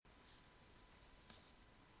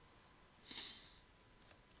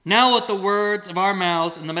Now let the words of our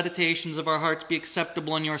mouths and the meditations of our hearts be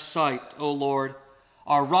acceptable in your sight, O Lord,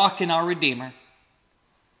 our rock and our Redeemer.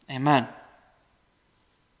 Amen.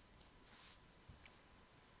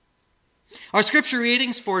 Our scripture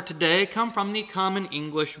readings for today come from the Common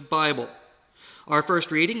English Bible. Our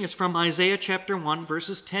first reading is from Isaiah chapter 1,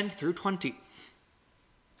 verses 10 through 20.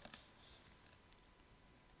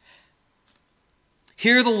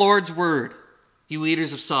 Hear the Lord's word, you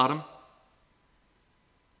leaders of Sodom.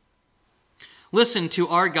 Listen to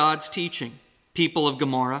our God's teaching, people of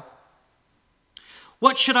Gomorrah.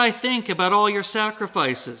 What should I think about all your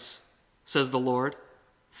sacrifices, says the Lord.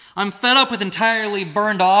 I'm fed up with entirely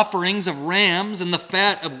burned offerings of rams and the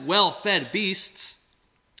fat of well-fed beasts.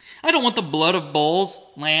 I don't want the blood of bulls,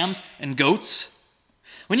 lambs, and goats.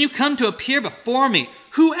 When you come to appear before me,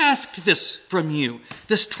 who asked this from you,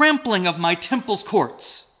 this trampling of my temple's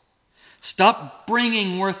courts? Stop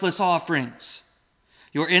bringing worthless offerings.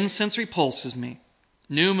 Your incense repulses me.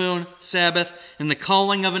 New moon, Sabbath, and the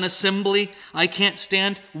calling of an assembly, I can't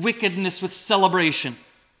stand wickedness with celebration.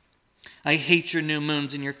 I hate your new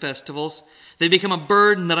moons and your festivals. They become a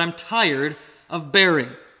burden that I'm tired of bearing.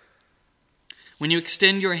 When you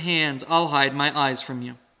extend your hands, I'll hide my eyes from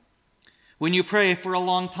you. When you pray for a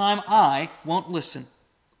long time, I won't listen.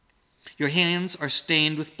 Your hands are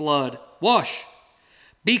stained with blood. Wash.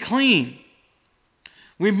 Be clean.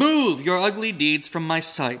 Remove your ugly deeds from my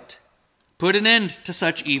sight. Put an end to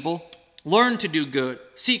such evil. Learn to do good.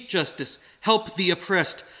 Seek justice. Help the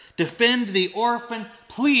oppressed. Defend the orphan.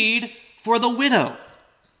 Plead for the widow.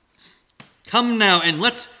 Come now and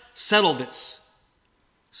let's settle this,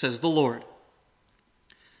 says the Lord.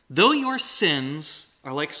 Though your sins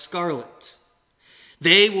are like scarlet,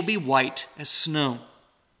 they will be white as snow.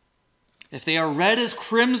 If they are red as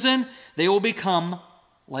crimson, they will become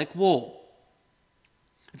like wool.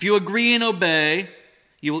 If you agree and obey,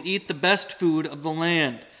 you will eat the best food of the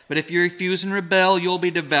land. But if you refuse and rebel, you will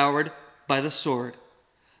be devoured by the sword.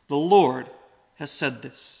 The Lord has said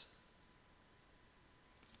this.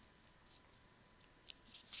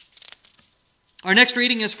 Our next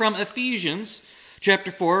reading is from Ephesians chapter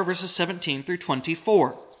 4, verses 17 through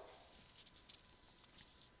 24.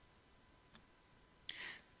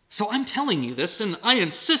 So I'm telling you this, and I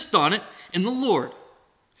insist on it in the Lord.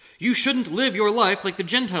 You shouldn't live your life like the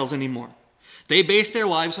Gentiles anymore. They base their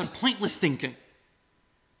lives on pointless thinking.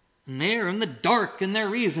 And they are in the dark in their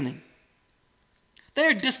reasoning. They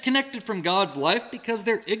are disconnected from God's life because of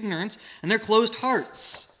their ignorance and their closed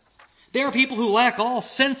hearts. They are people who lack all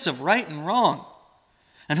sense of right and wrong,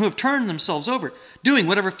 and who have turned themselves over, doing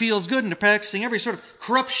whatever feels good and practicing every sort of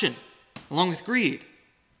corruption, along with greed.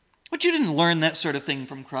 But you didn't learn that sort of thing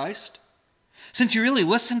from Christ. Since you really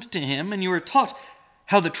listened to him and you were taught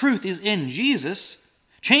how the truth is in Jesus,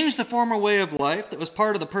 change the former way of life that was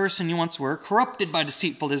part of the person you once were, corrupted by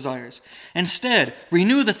deceitful desires. Instead,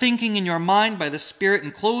 renew the thinking in your mind by the Spirit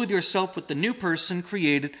and clothe yourself with the new person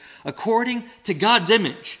created according to God's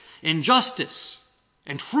image, in justice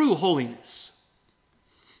and true holiness.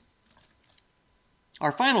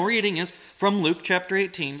 Our final reading is from Luke chapter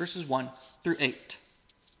 18, verses 1 through 8.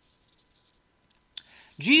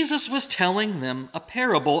 Jesus was telling them a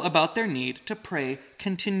parable about their need to pray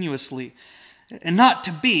continuously and not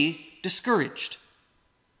to be discouraged.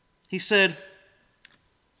 He said,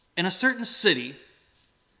 in a certain city,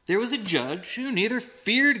 there was a judge who neither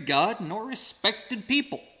feared God nor respected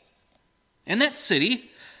people. In that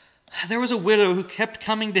city, there was a widow who kept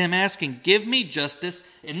coming to him asking, give me justice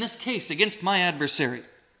in this case against my adversary.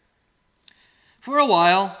 For a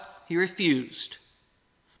while, he refused,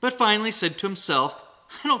 but finally said to himself,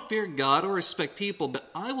 I don't fear God or respect people, but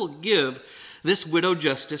I will give this widow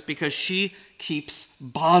justice because she keeps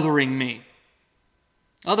bothering me.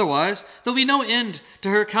 Otherwise, there'll be no end to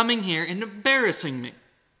her coming here and embarrassing me.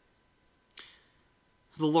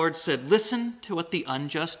 The Lord said, listen to what the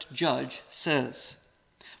unjust judge says.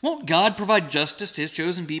 Won't God provide justice to his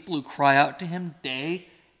chosen people who cry out to him day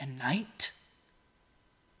and night?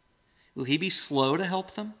 Will he be slow to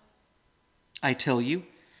help them? I tell you,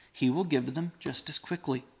 he will give them justice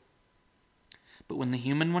quickly. But when the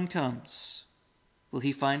human one comes, will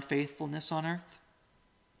he find faithfulness on earth?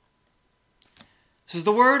 This is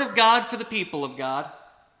the word of God for the people of God.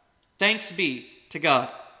 Thanks be to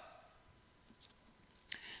God.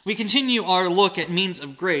 We continue our look at means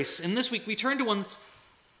of grace, and this week we turn to one that's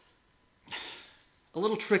a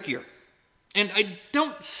little trickier. And I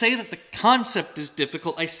don't say that the concept is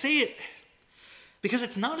difficult. I say it because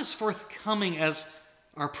it's not as forthcoming as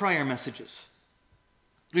our prior messages.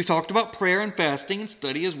 We've talked about prayer and fasting and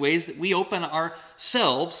study as ways that we open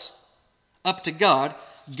ourselves up to God,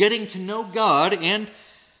 getting to know God, and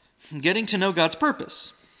getting to know God's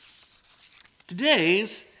purpose.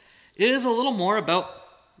 Today's is a little more about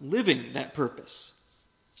living that purpose.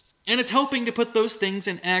 And it's helping to put those things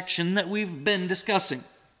in action that we've been discussing.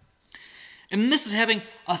 And this is having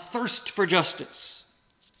a thirst for justice.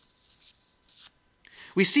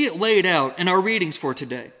 We see it laid out in our readings for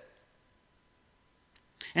today.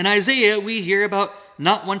 In Isaiah, we hear about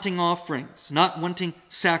not wanting offerings, not wanting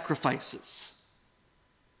sacrifices,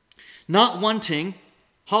 not wanting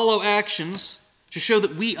hollow actions to show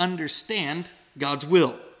that we understand God's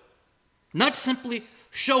will. Not simply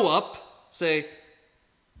show up, say,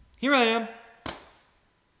 "Here I am.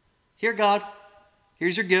 Here, God.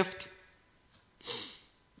 Here's your gift.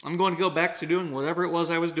 I'm going to go back to doing whatever it was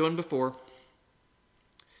I was doing before."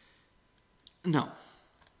 No.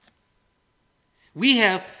 We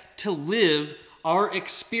have to live our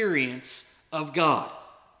experience of God.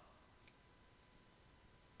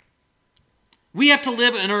 We have to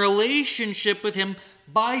live in a relationship with Him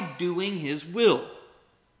by doing His will.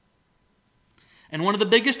 And one of the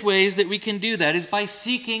biggest ways that we can do that is by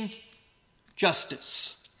seeking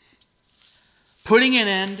justice, putting an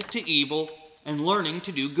end to evil and learning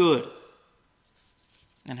to do good.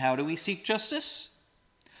 And how do we seek justice?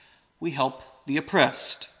 We help the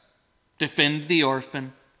oppressed, defend the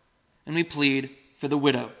orphan, and we plead for the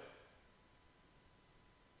widow.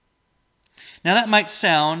 Now that might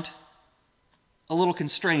sound a little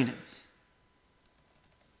constraining.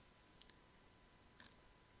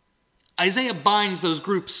 Isaiah binds those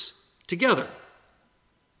groups together.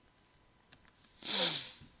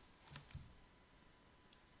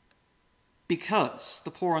 Because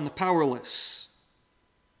the poor and the powerless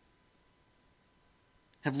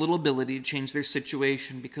have little ability to change their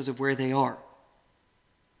situation because of where they are.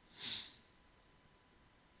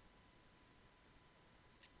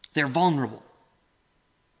 They're vulnerable.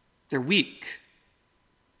 They're weak.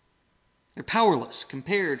 They're powerless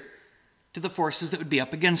compared to the forces that would be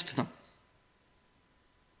up against them.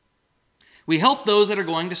 We help those that are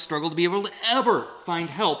going to struggle to be able to ever find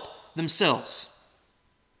help themselves.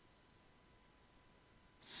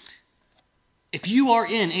 If you are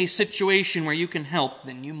in a situation where you can help,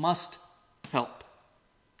 then you must help.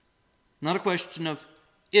 Not a question of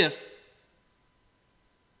if,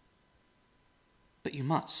 but you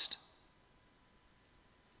must.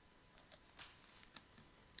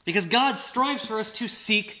 Because God strives for us to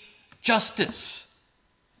seek justice,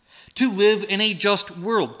 to live in a just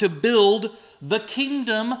world, to build the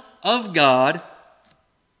kingdom of God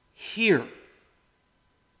here.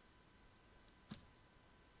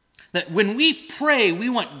 That when we pray, we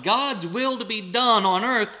want God's will to be done on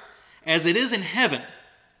earth as it is in heaven.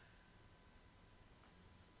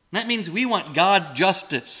 That means we want God's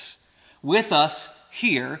justice with us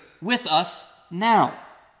here, with us now.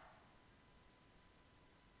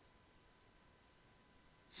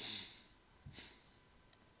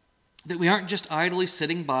 That we aren't just idly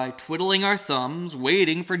sitting by, twiddling our thumbs,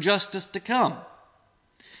 waiting for justice to come.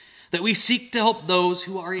 That we seek to help those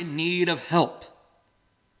who are in need of help.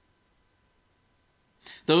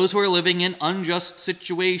 Those who are living in unjust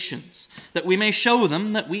situations, that we may show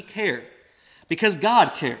them that we care, because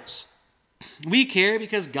God cares. We care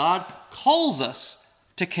because God calls us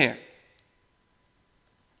to care.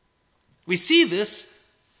 We see this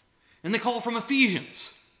in the call from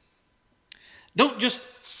Ephesians. Don't just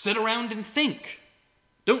sit around and think.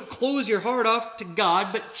 Don't close your heart off to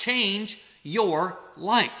God, but change your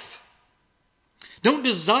life. Don't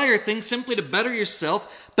desire things simply to better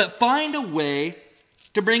yourself, but find a way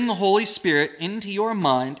to bring the Holy Spirit into your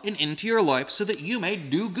mind and into your life so that you may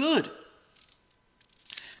do good.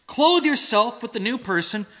 Clothe yourself with the new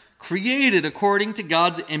person created according to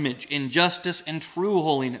God's image in justice and true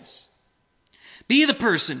holiness. Be the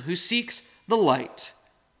person who seeks the light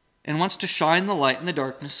and wants to shine the light in the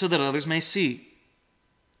darkness so that others may see.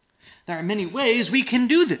 There are many ways we can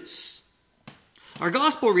do this. Our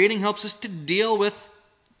gospel reading helps us to deal with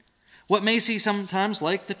what may seem sometimes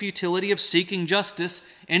like the futility of seeking justice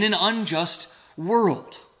in an unjust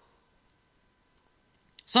world.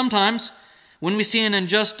 Sometimes, when we see an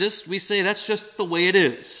injustice, we say that's just the way it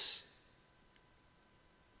is.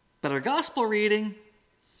 But our gospel reading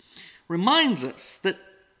reminds us that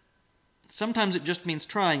sometimes it just means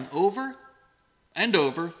trying over and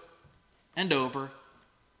over and over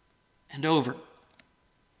and over.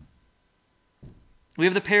 We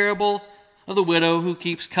have the parable of the widow who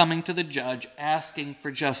keeps coming to the judge asking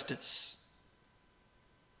for justice.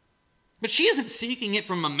 But she isn't seeking it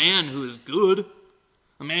from a man who is good,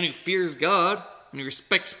 a man who fears God and who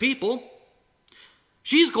respects people.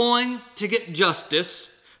 She's going to get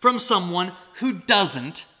justice from someone who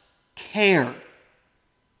doesn't care.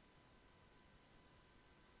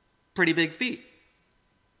 Pretty big feat.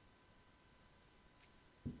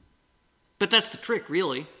 But that's the trick,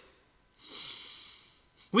 really.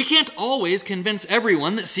 We can't always convince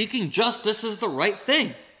everyone that seeking justice is the right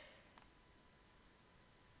thing.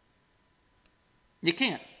 You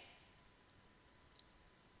can't.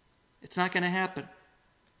 It's not going to happen.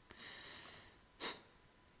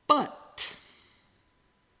 But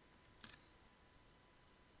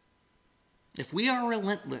if we are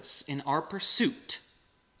relentless in our pursuit,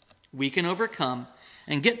 we can overcome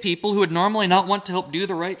and get people who would normally not want to help do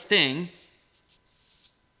the right thing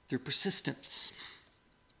through persistence.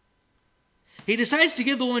 He decides to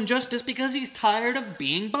give the woman justice because he's tired of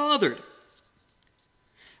being bothered.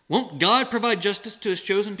 Won't God provide justice to his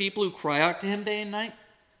chosen people who cry out to him day and night?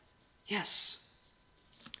 Yes.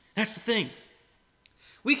 That's the thing.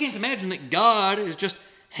 We can't imagine that God is just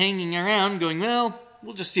hanging around going, well,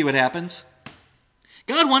 we'll just see what happens.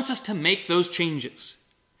 God wants us to make those changes.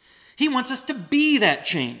 He wants us to be that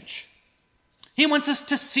change. He wants us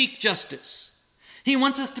to seek justice. He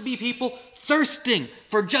wants us to be people thirsting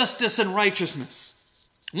for justice and righteousness,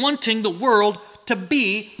 wanting the world to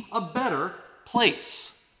be a better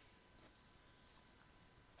place.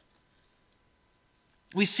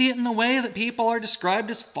 We see it in the way that people are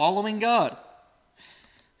described as following God.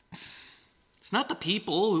 It's not the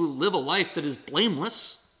people who live a life that is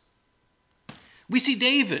blameless. We see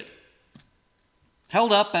David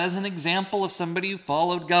held up as an example of somebody who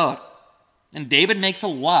followed God. And David makes a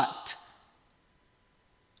lot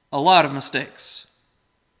of mistakes.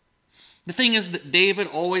 The thing is that David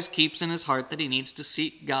always keeps in his heart that he needs to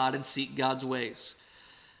seek God and seek God's ways.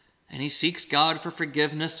 And he seeks God for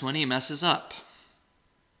forgiveness when he messes up.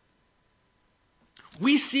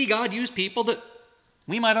 We see God use people that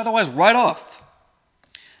we might otherwise write off.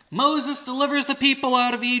 Moses delivers the people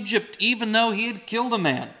out of Egypt even though he had killed a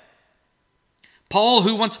man. Paul,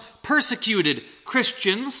 who once persecuted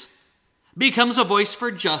Christians, becomes a voice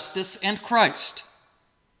for justice and Christ,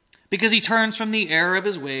 because he turns from the error of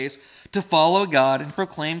his ways to follow God and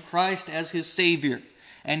proclaim Christ as his Savior,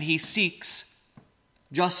 and he seeks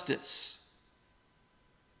justice.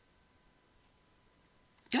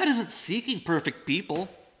 God isn't seeking perfect people.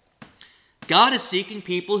 God is seeking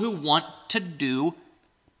people who want to do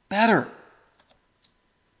better.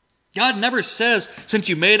 God never says, since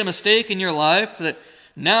you made a mistake in your life, that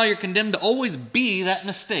now you're condemned to always be that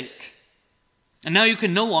mistake. And now you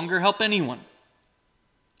can no longer help anyone.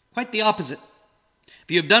 Quite the opposite.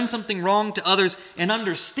 If you have done something wrong to others and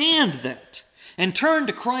understand that, and turn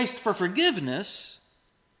to Christ for forgiveness,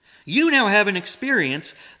 you now have an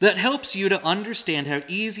experience that helps you to understand how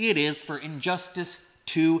easy it is for injustice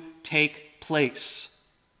to take place.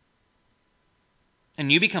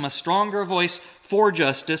 And you become a stronger voice for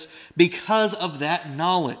justice because of that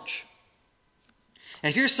knowledge.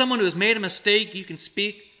 If you're someone who has made a mistake, you can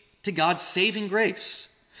speak to God's saving grace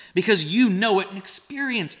because you know it and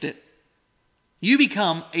experienced it. You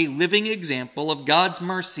become a living example of God's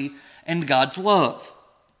mercy and God's love.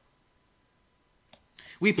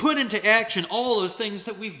 We put into action all those things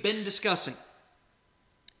that we've been discussing.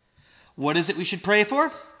 What is it we should pray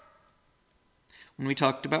for? When we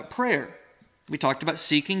talked about prayer, we talked about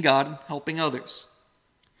seeking God and helping others.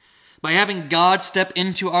 By having God step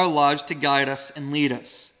into our lives to guide us and lead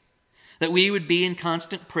us. That we would be in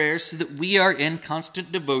constant prayer so that we are in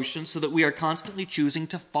constant devotion, so that we are constantly choosing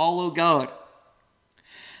to follow God.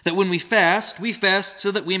 That when we fast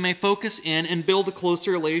so that we may focus in and build a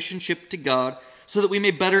closer relationship to God, so that we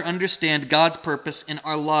may better understand God's purpose in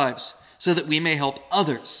our lives, so that we may help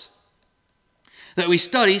others. That we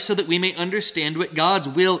study so that we may understand what God's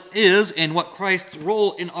will is and what Christ's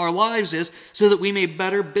role in our lives is, so that we may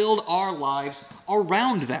better build our lives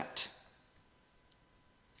around that.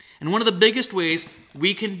 And one of the biggest ways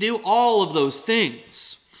we can do all of those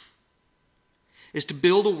things is to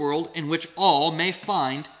build a world in which all may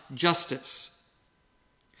find justice.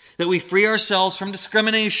 That we free ourselves from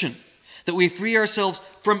discrimination. That we free ourselves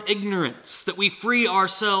from ignorance. That we free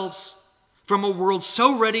ourselves from a world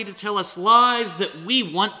so ready to tell us lies that we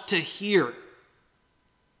want to hear.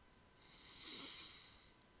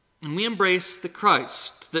 And we embrace the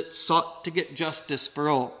Christ that sought to get justice for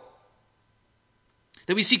all.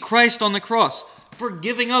 That we see Christ on the cross,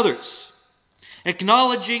 forgiving others,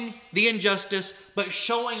 acknowledging the injustice, but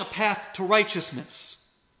showing a path to righteousness.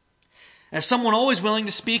 As someone always willing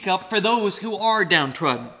to speak up for those who are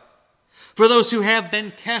downtrodden, for those who have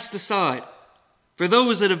been cast aside, for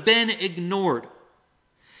those that have been ignored,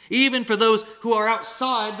 even for those who are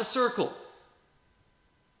outside the circle.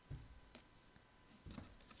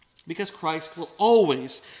 Because Christ will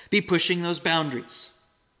always be pushing those boundaries.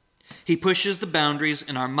 He pushes the boundaries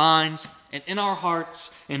in our minds and in our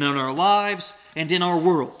hearts and in our lives and in our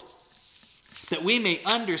world, that we may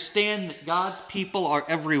understand that God's people are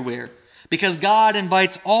everywhere, because God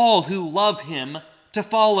invites all who love him to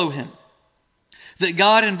follow him, that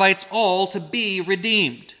God invites all to be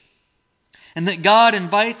redeemed, and that God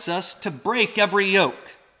invites us to break every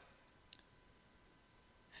yoke,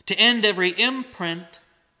 to end every imprint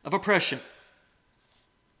of oppression,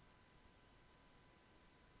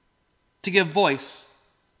 to give voice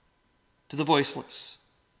to the voiceless.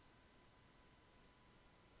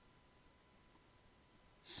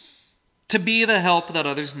 To be the help that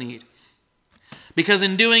others need. Because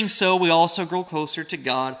in doing so, we also grow closer to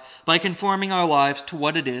God by conforming our lives to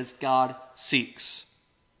what it is God seeks.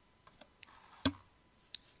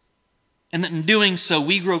 And that in doing so,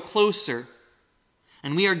 we grow closer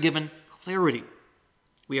and we are given clarity.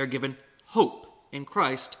 We are given hope in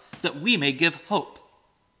Christ that we may give hope.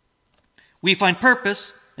 We find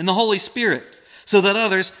purpose in the Holy Spirit so that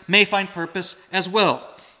others may find purpose as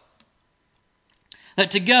well. That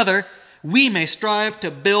together we may strive to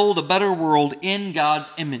build a better world in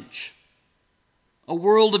God's image. A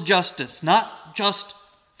world of justice, not just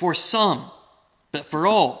for some, but for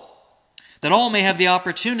all. That all may have the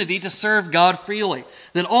opportunity to serve God freely.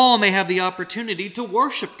 That all may have the opportunity to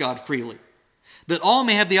worship God freely. That all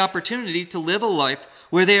may have the opportunity to live a life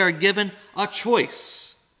where they are given a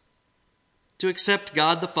choice to accept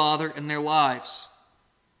God the Father in their lives,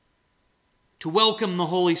 to welcome the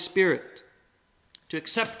Holy Spirit, to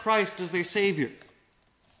accept Christ as their Savior.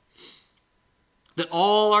 That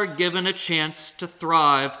all are given a chance to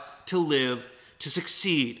thrive, to live, to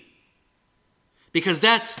succeed. Because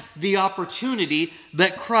that's the opportunity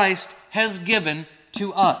that Christ has given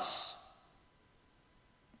to us.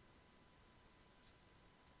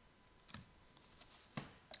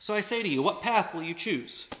 So I say to you, what path will you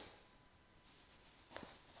choose?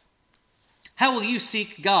 How will you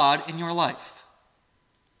seek God in your life?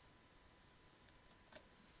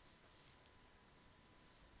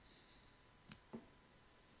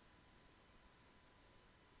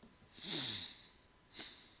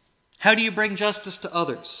 How do you bring justice to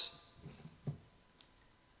others?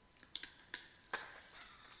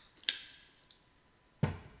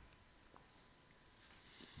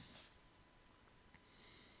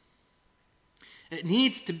 It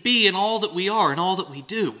needs to be in all that we are and all that we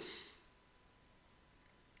do.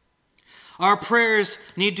 Our prayers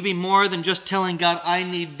need to be more than just telling God, I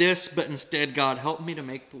need this, but instead, God, help me to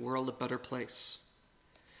make the world a better place.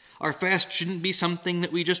 Our fast shouldn't be something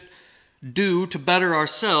that we just do to better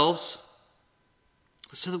ourselves,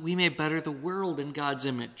 but so that we may better the world in God's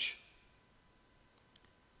image.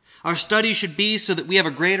 Our study should be so that we have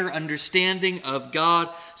a greater understanding of God,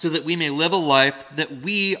 so that we may live a life that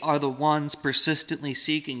we are the ones persistently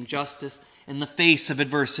seeking justice in the face of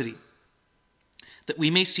adversity. That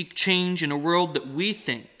we may seek change in a world that we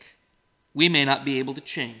think we may not be able to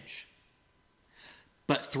change.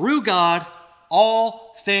 But through God,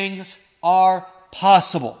 all things are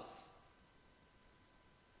possible.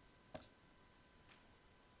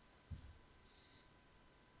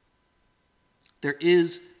 There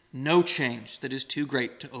is no change that is too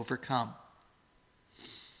great to overcome.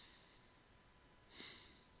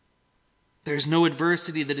 There's no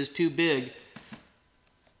adversity that is too big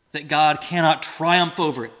that God cannot triumph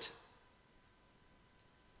over it.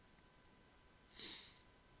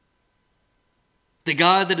 The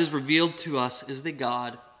God that is revealed to us is the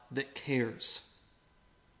God that cares.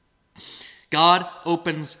 God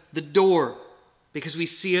opens the door because we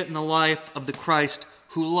see it in the life of the Christ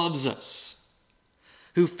who loves us,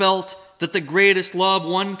 who felt that the greatest love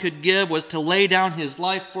one could give was to lay down his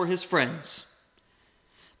life for his friends.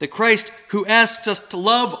 The Christ who asks us to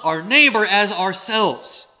love our neighbor as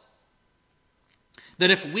ourselves. That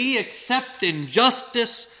if we accept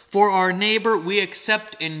injustice for our neighbor, we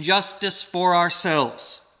accept injustice for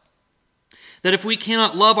ourselves. That if we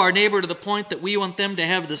cannot love our neighbor to the point that we want them to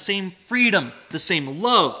have the same freedom, the same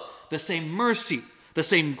love, the same mercy, the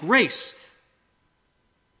same grace,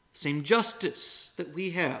 the same justice that we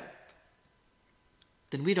have,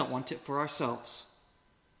 then we don't want it for ourselves.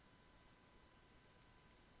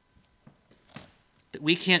 That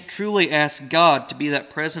we can't truly ask God to be that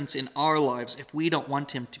presence in our lives if we don't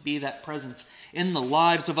want him to be that presence in the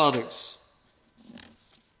lives of others.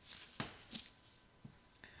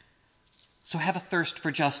 So have a thirst for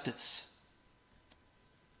justice.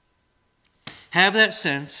 Have that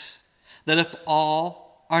sense that if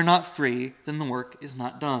all are not free, then the work is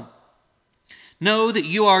not done. Know that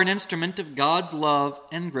you are an instrument of God's love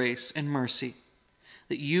and grace and mercy.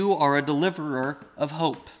 That you are a deliverer of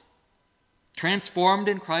hope. transformed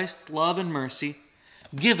in Christ's love and mercy,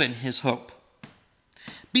 given his hope.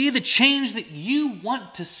 Be the change that you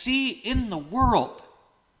want to see in the world.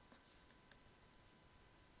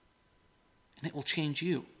 And it will change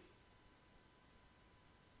you.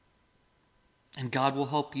 And God will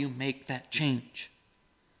help you make that change.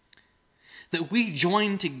 That we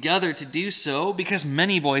join together to do so because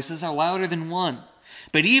many voices are louder than one.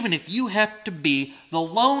 But even if you have to be the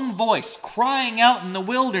lone voice crying out in the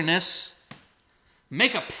wilderness,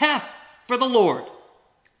 make a path for the Lord.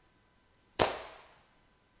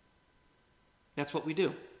 That's what we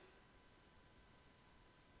do.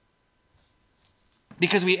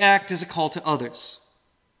 Because we act as a call to others.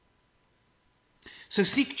 So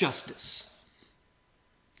seek justice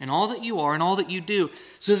in all that you are and all that you do,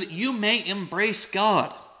 so that you may embrace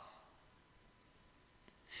God.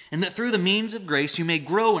 And that through the means of grace you may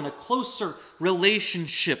grow in a closer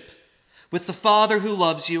relationship with the Father who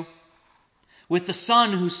loves you, with the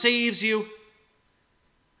Son who saves you,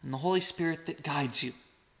 and the Holy Spirit that guides you.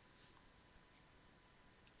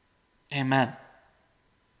 Amen.